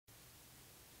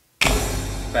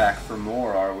back for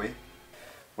more, are we?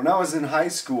 When I was in high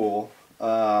school,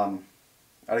 I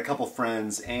had a couple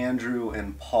friends, Andrew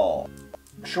and Paul.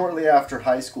 Shortly after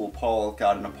high school, Paul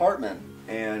got an apartment,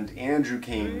 and Andrew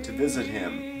came to visit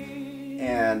him.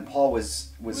 And Paul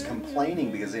was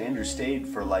complaining because Andrew stayed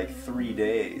for like 3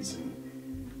 days,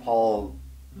 and Paul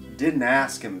didn't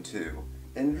ask him to.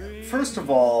 And first of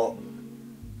all,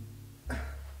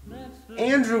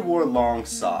 Andrew wore long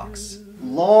socks.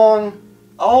 Long,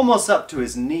 almost up to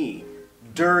his knee.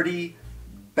 Dirty,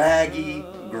 baggy,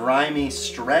 grimy,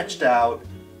 stretched out,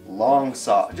 long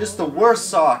sock. Just the worst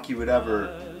sock you would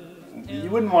ever...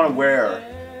 You wouldn't want to wear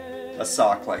a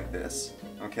sock like this,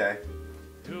 okay?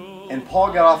 And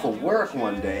Paul got off of work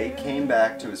one day, came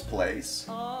back to his place,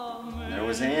 and there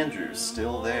was Andrew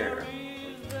still there.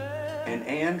 And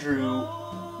Andrew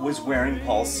was wearing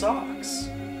Paul's socks.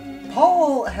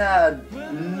 Paul had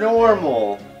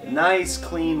normal, nice,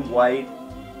 clean, white,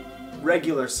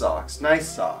 regular socks, nice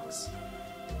socks.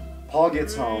 Paul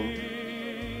gets home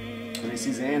and he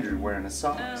sees Andrew wearing his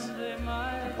socks.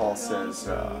 And Paul says,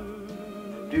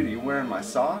 dude, are you wearing my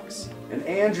socks? And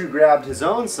Andrew grabbed his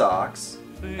own socks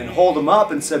and held them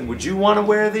up and said, would you want to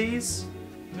wear these?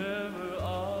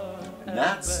 And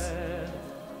that's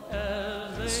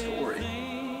the story.